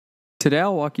Today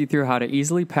I'll walk you through how to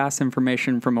easily pass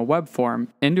information from a web form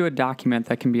into a document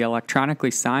that can be electronically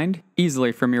signed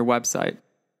easily from your website,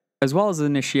 as well as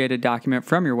initiate a document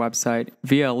from your website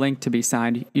via a link to be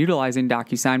signed utilizing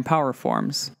DocuSign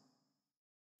PowerForms.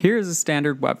 Here is a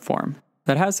standard web form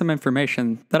that has some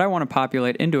information that I want to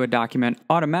populate into a document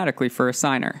automatically for a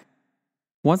signer.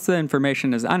 Once the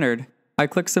information is entered, I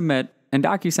click Submit, and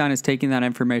DocuSign is taking that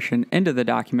information into the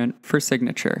document for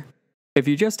signature. If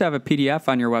you just have a PDF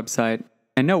on your website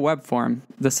and no web form,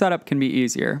 the setup can be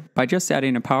easier by just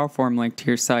adding a PowerForm link to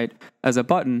your site as a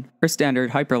button or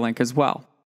standard hyperlink as well.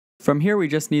 From here, we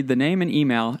just need the name and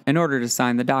email in order to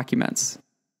sign the documents.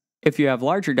 If you have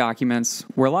larger documents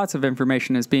where lots of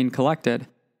information is being collected,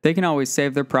 they can always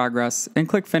save their progress and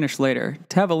click Finish later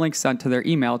to have a link sent to their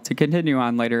email to continue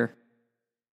on later.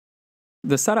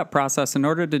 The setup process in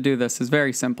order to do this is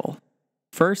very simple.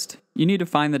 First, you need to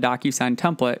find the DocuSign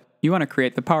template you want to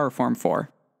create the PowerForm for,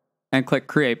 and click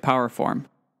Create PowerForm.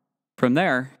 From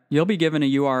there, you'll be given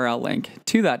a URL link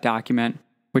to that document,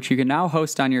 which you can now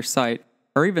host on your site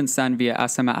or even send via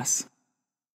SMS.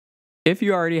 If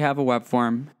you already have a web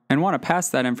form and want to pass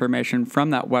that information from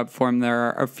that web form, there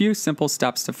are a few simple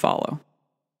steps to follow.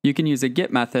 You can use a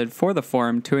GET method for the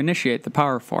form to initiate the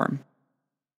PowerForm.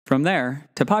 From there,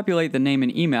 to populate the name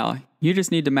and email, you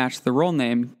just need to match the role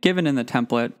name given in the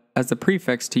template as the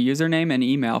prefix to username and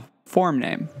email form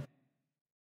name.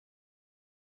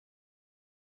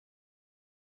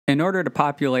 In order to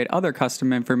populate other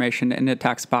custom information into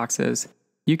text boxes,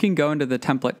 you can go into the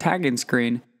template tagging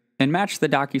screen and match the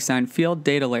DocuSign field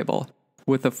data label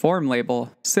with a form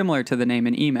label similar to the name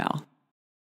and email.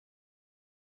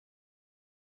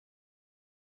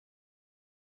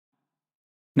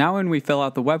 Now when we fill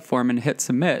out the web form and hit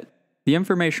Submit, the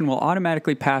information will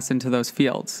automatically pass into those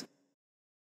fields.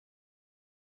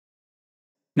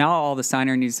 Now all the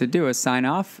signer needs to do is sign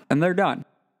off, and they're done.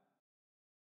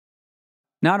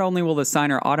 Not only will the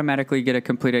signer automatically get a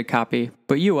completed copy,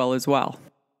 but you will as well.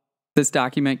 This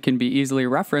document can be easily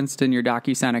referenced in your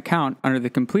DocuSign account under the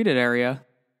Completed area,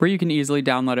 where you can easily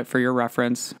download it for your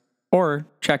reference, or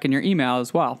check in your email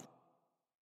as well.